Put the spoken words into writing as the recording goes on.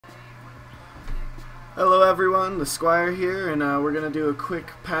Hello everyone, the Squire here, and we're going to do a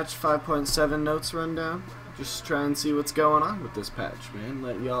quick patch 5.7 notes rundown. Just try and see what's going on with this patch, man.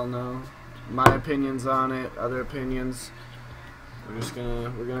 Let y'all know my opinions on it, other opinions. We're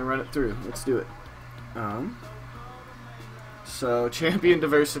gonna run it through. Let's do it. So champion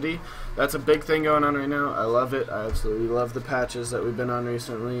diversity, that's a big thing going on right now. I love it. I absolutely love the patches that we've been on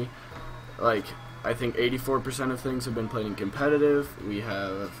recently. Like, I think 84% of things have been played in competitive. We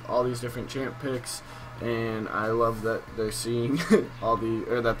have all these different champ picks, and I love that they're seeing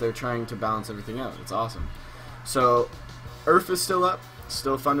that they're trying to balance everything out. It's awesome. So, Earth is still up,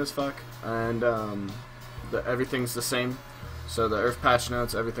 still fun as fuck, and everything's the same. So the Earth patch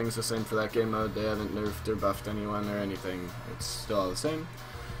notes, everything's the same for that game mode. They haven't nerfed or buffed anyone or anything. It's still all the same.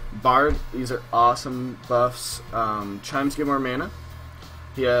 Bard, these are awesome buffs. Chimes give more mana.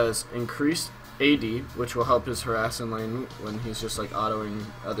 He has increased AD, which will help his harass in lane when he's just like autoing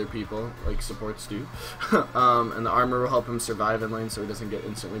other people, like supports do. And the armor will help him survive in lane so he doesn't get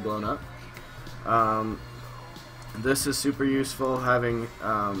instantly blown up. This is super useful, having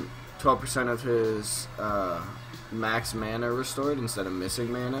 12% of his max mana restored instead of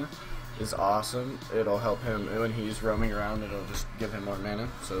missing mana is awesome. It'll help him when he's roaming around. It'll just give him more mana,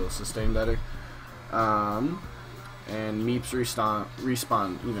 so it'll sustain better. And Meeps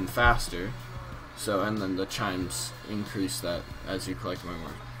respawn even faster. So, and then the chimes increase that as you collect more and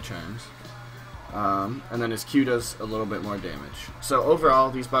more chimes. And then his Q does a little bit more damage. So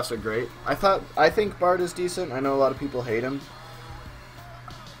overall, these buffs are great. I think Bard is decent. I know a lot of people hate him.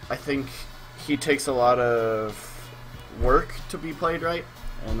 I think he takes a lot of work to be played right,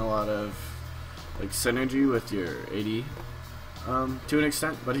 and a lot of like synergy with your AD to an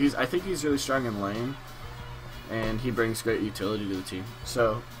extent. But I think he's really strong in lane, and he brings great utility to the team.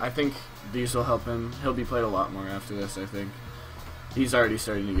 So I think these will help him. He'll be played a lot more after this, I think. He's already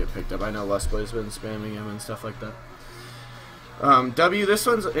starting to get picked up. I know Lustplay's been spamming him and stuff like that. W, this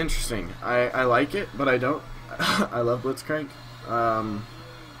one's interesting. I like it, but I don't. I love Blitzcrank.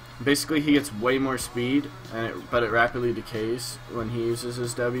 Basically, he gets way more speed, but it rapidly decays when he uses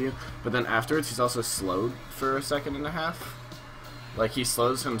his W. But then afterwards, he's also slowed for a second and a half. Like, he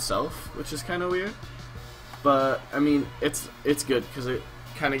slows himself, which is kind of weird. But, I mean, it's good, because it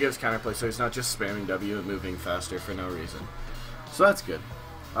kind of gives counterplay, so he's not just spamming W and moving faster for no reason. So that's good.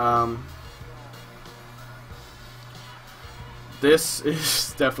 This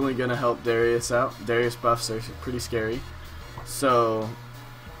is definitely going to help Darius out. Darius buffs are pretty scary. So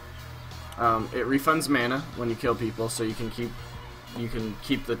it refunds mana when you kill people, so you can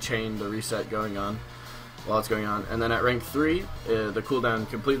keep the chain, the reset going on while it's going on. And then at rank 3, the cooldown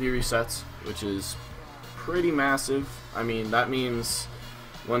completely resets, which is pretty massive. I mean, that means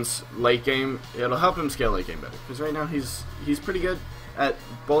once late game, it'll help him scale late game better, because right now he's pretty good at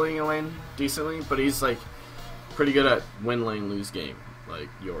bullying a lane decently, but he's like pretty good at win lane lose game, like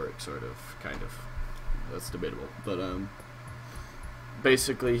Yorick, sort of, kind of. That's debatable, but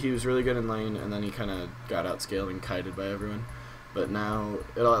basically he was really good in lane, and then he kind of got outscaled and kited by everyone. But now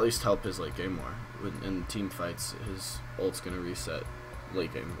it'll at least help his late game more. In team fights, his ult's gonna reset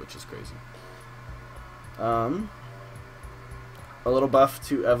late game, which is crazy. A little buff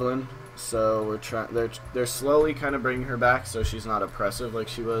to Evelyn, so they're slowly kind of bringing her back, so she's not oppressive like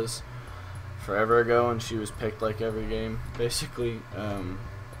she was forever ago, and she was picked like every game basically.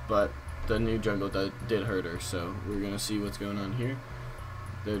 But the new jungle did hurt her, so we're gonna see what's going on here.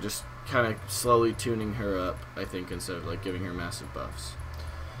 They're just kind of slowly tuning her up, I think, instead of like giving her massive buffs.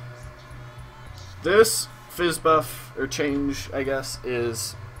 This fizz buff or change, I guess,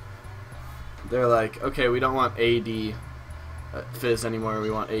 is they're like, okay, we don't want AD fizz anymore, we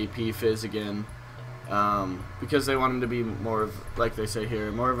want AP fizz again, because they want him to be more of, like they say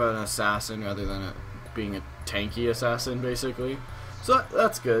here, more of an assassin rather than being a tanky assassin, basically. So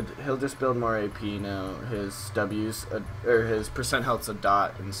that's good. He'll just build more AP now. His W's, or his percent health's a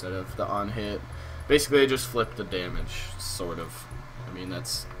dot instead of the on hit. Basically, they just flip the damage, sort of. I mean,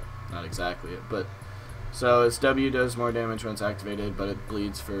 that's not exactly it, but so his W does more damage when it's activated, but it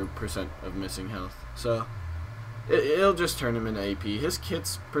bleeds for percent of missing health. So it'll just turn him into AP. His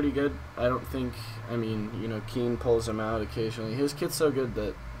kit's pretty good. I don't think, I mean, you know, Keen pulls him out occasionally. His kit's so good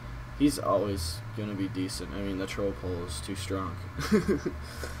that he's always going to be decent. I mean, the troll pull is too strong.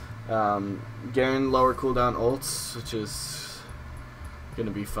 Garen lower cooldown ults, which is going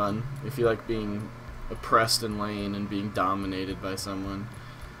to be fun. If you like being oppressed in lane and being dominated by someone,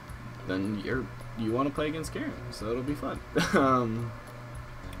 then you want to play against Garen, so it'll be fun.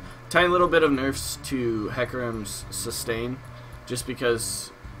 Tiny little bit of nerfs to Hecarim's sustain, just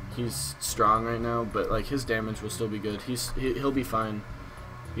because he's strong right now, but like his damage will still be good. He'll be fine.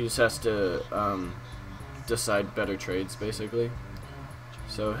 He just has to decide better trades, basically.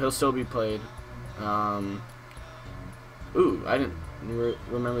 So he'll still be played. Ooh, I didn't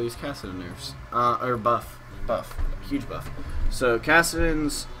remember these Kassadin nerfs. Or buff. Huge buff. So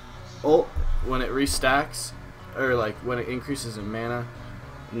Kassadin's ult, when it restacks, or like when it increases in mana,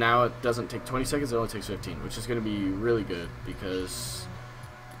 now it doesn't take 20 seconds, it only takes 15, which is going to be really good because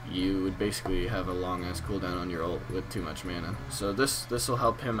you would basically have a long ass cooldown on your ult with too much mana. So this will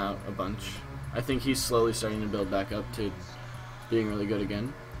help him out a bunch. I think he's slowly starting to build back up to being really good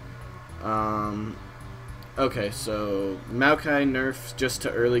again. Okay, so Maokai nerfed just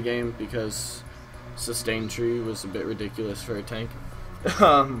to early game because Sustain Tree was a bit ridiculous for a tank.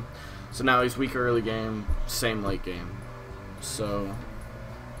 So now he's weaker early game, same late game. So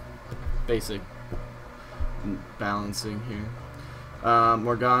basic balancing here.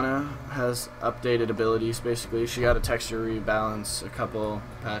 Morgana has updated abilities basically. She got a texture rebalance a couple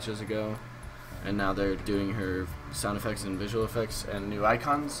patches ago, and now they're doing her sound effects and visual effects and new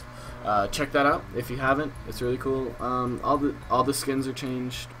icons. Check that out if you haven't. It's really cool. All the skins are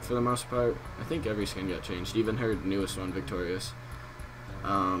changed for the most part. I think every skin got changed, even her newest one, Victorious,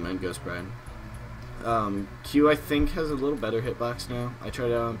 and Ghost Bride. Q I think has a little better hitbox now. I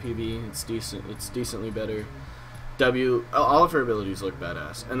tried it out on PB. It's decent. It's decently better. W, all of her abilities look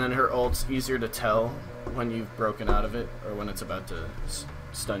badass, and then her ult's easier to tell when you've broken out of it or when it's about to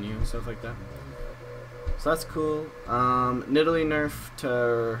stun you and stuff like that. So that's cool. Nidalee nerfed to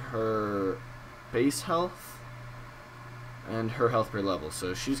her base health and her health per level,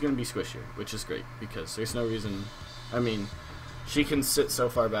 so she's going to be squishier, which is great because there's no reason. I mean, she can sit so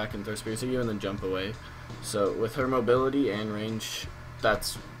far back and throw spears at you and then jump away. So with her mobility and range,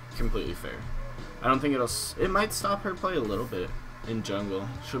 that's completely fair. I don't think it might stop her play a little bit in jungle.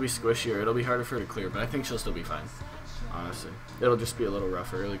 She'll be squishier. It'll be harder for her to clear, but I think she'll still be fine. Honestly, it'll just be a little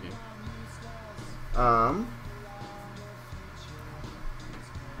rougher early game.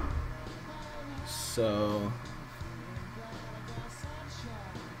 So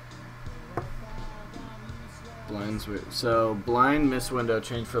blinds weird. So blind miss window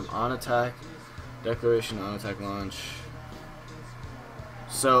changed from on attack, declaration, on attack launch.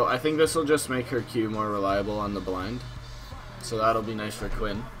 So I think this will just make her Q more reliable on the blind. So that'll be nice for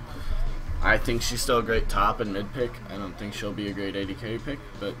Quinn. I think she's still a great top and mid pick. I don't think she'll be a great AD carry pick,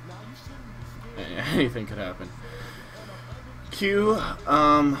 but anything could happen. Q,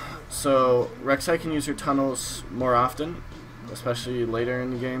 so Rek'Sai can use her tunnels more often, especially later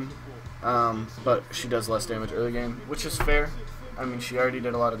in the game. But she does less damage early game, which is fair. I mean, she already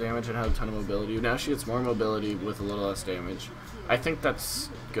did a lot of damage and had a ton of mobility. Now she gets more mobility with a little less damage. I think that's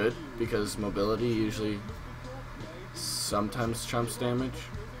good because mobility usually sometimes trumps damage,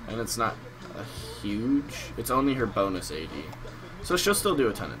 and it's not a huge. It's only her bonus AD, so she'll still do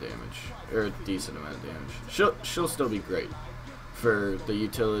a ton of damage or a decent amount of damage. She'll still be great for the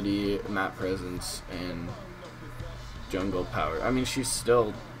utility, map presence, and jungle power. I mean, she's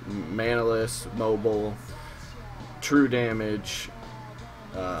still manaless, mobile, true damage,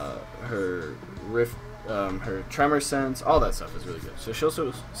 her rift, her tremor sense, all that stuff is really good. So she'll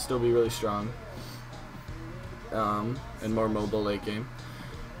still be really strong, and more mobile late game.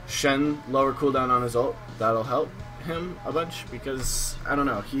 Shen, lower cooldown on his ult, that'll help him a bunch because I don't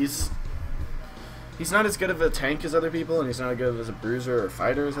know, he's not as good of a tank as other people, and he's not as good as a bruiser or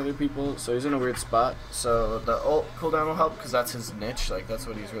fighter as other people, so he's in a weird spot. So the ult cooldown will help because that's his niche, like that's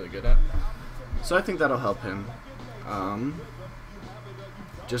what he's really good at. So I think that'll help him.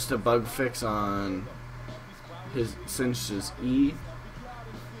 Just a bug fix on his Sinch's E.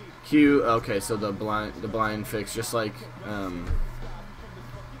 Q, okay, so the blind fix, just like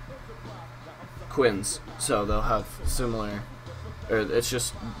Quinn's, so they'll have similar, or it's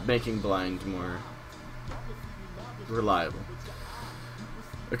just making blind more reliable.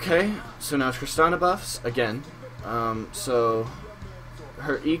 Okay, so now Tristana buffs again. So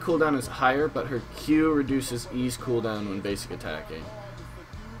her E cooldown is higher, but her Q reduces E's cooldown when basic attacking.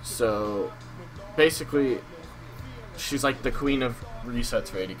 So basically, she's like the queen of resets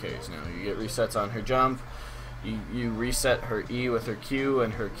for AD carries now. You get resets on her jump, you reset her E with her Q,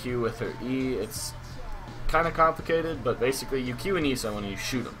 and her Q with her E. It's kind of complicated, but basically you Q and E someone and you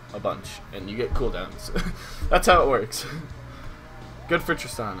shoot them a bunch, and you get cooldowns. That's how it works. Good for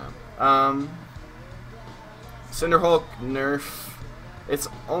Tristana. Cinderhulk nerf. It's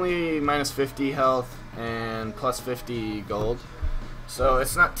only minus 50 health and plus 50 gold, so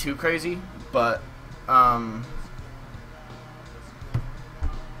it's not too crazy, but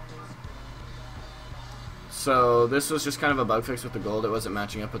so this was just kind of a bug fix with the gold. It wasn't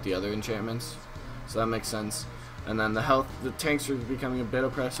matching up with the other enchantments, so that makes sense. And then the health, the tanks were becoming a bit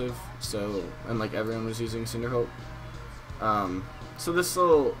oppressive, so, and like everyone was using Cinderhope. So this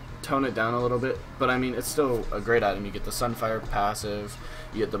will tone it down a little bit, but I mean, it's still a great item. You get the Sunfire passive,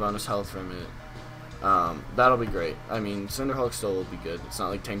 you get the bonus health from it. That'll be great. I mean, Cinderhulk still will be good. It's not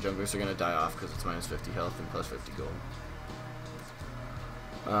like tank junglers are going to die off because it's minus 50 health and plus 50 gold.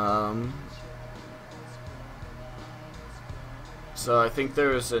 So I think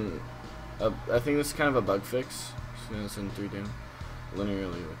there's I think this is kind of a bug fix. So it's in 3 doom,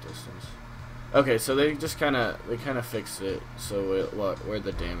 linearly with distance. Okay, so they just kind of fixed it so where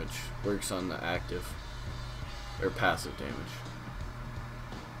the damage works on the active or passive damage.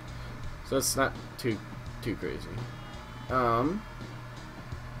 So it's not too crazy.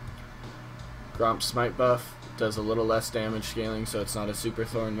 Gromp's Smite buff does a little less damage scaling, so it's not a super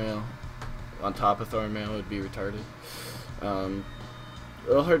Thornmail. On top of Thornmail, it would be retarded.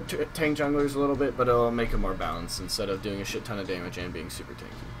 It'll hurt tank junglers a little bit, but it'll make them more balanced instead of doing a shit ton of damage and being super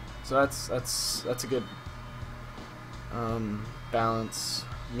tanky. So that's a good balance.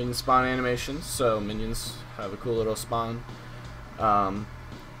 Minion spawn animations, so minions have a cool little spawn.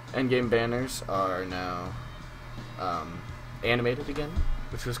 Endgame banners are now animated again,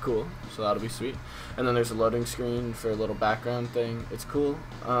 which was cool, so that'll be sweet. And then there's a loading screen for a little background thing. It's cool.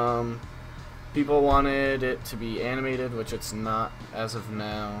 People wanted it to be animated, which it's not as of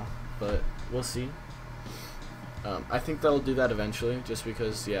now, but we'll see. I think they'll do that eventually, just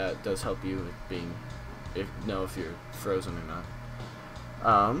because, yeah, it does help you with being, if you're frozen or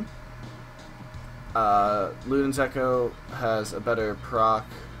not. Luden's Echo has a better proc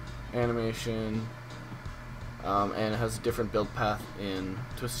animation, and it has a different build path in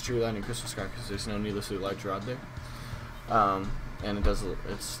Twisted Tree Line and Crystal Scar because there's no needlessly large rod there. And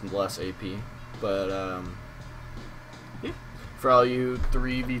it's less AP, but yeah. For all you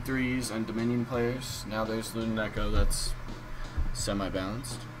 3v3s and Dominion players, now there's Luden Echo that's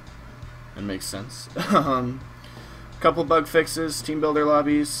semi-balanced and makes sense. Couple bug fixes, team builder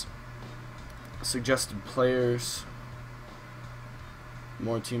lobbies, suggested players,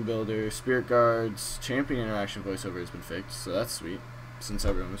 more team builder, spirit guards, champion interaction voiceover has been fixed, so that's sweet, since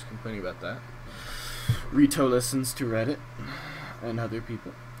everyone was complaining about that. Rito listens to Reddit and other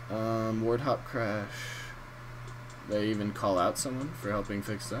people. Ward hop crash. They even call out someone for helping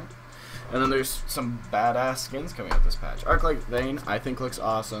fix that. And then there's some badass skins coming out this patch. Arclight Vayne, I think, looks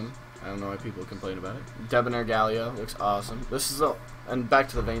awesome. I don't know why people complain about it. Debonair Gallia looks awesome. This is and back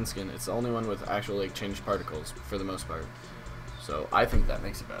to the Vayne skin. It's the only one with actual like changed particles for the most part. So I think that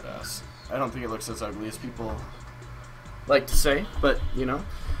makes it badass. I don't think it looks as ugly as people like to say, but you know.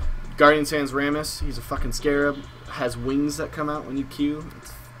 Guardian Sans Rammus, he's a fucking scarab. Has wings that come out when you Q.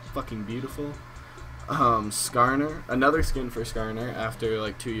 It's fucking beautiful. Skarner, another skin for Skarner after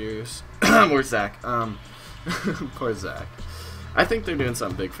like 2 years. Or Zac. Poor Zac. I think they're doing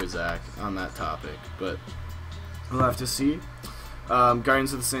something big for Zac on that topic, but we'll have to see.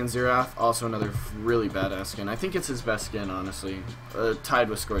 Guardians of the Sans Xerath, also another really badass skin. I think it's his best skin, honestly. Tied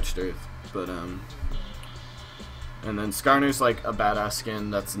with Scorched Earth, but and then Skarner's like a badass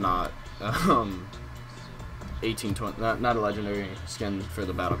skin that's not 1820, not a legendary skin for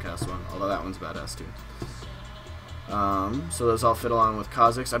the Battlecast one, although that one's badass too. So those all fit along with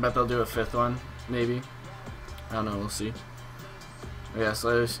Kha'Zix. I bet they'll do a 5th one, maybe. I don't know, we'll see. Yeah,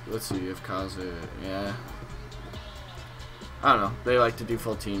 so let's see if Kha'Zix, yeah. I don't know, they like to do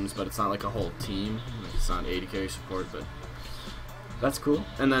full teams, but it's not like a whole team. It's not 80 carry support, but that's cool.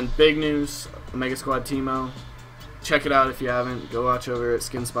 And then big news, Omega Squad Teemo. Check it out if you haven't. Go watch over at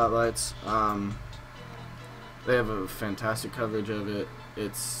Skin Spotlights. They have a fantastic coverage of it.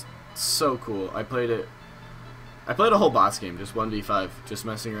 It's so cool. I played a whole boss game, just 1v5, just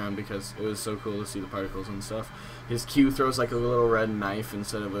messing around because it was so cool to see the particles and stuff. His Q throws like a little red knife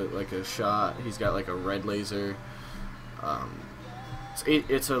instead of like a shot. He's got like a red laser.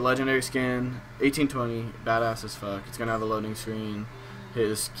 It's a legendary skin, 1820, badass as fuck. It's gonna have a loading screen.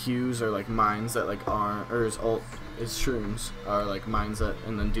 His Qs are like mines that like or his ult, his shrooms are like mines that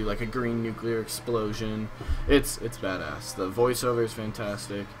and then do like a green nuclear explosion. It's badass. The voiceover is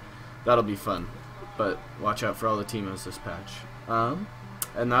fantastic. That'll be fun. But watch out for all the Teemos this patch.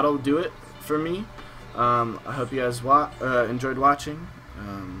 And that'll do it for me. I hope you guys enjoyed watching.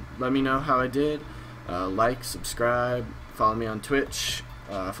 Let me know how I did. Like, subscribe, follow me on Twitch,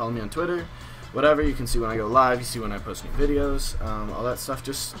 follow me on Twitter. Whatever, you can see when I go live, you see when I post new videos, all that stuff.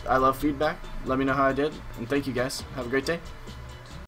 I love feedback. Let me know how I did, and thank you guys. Have a great day.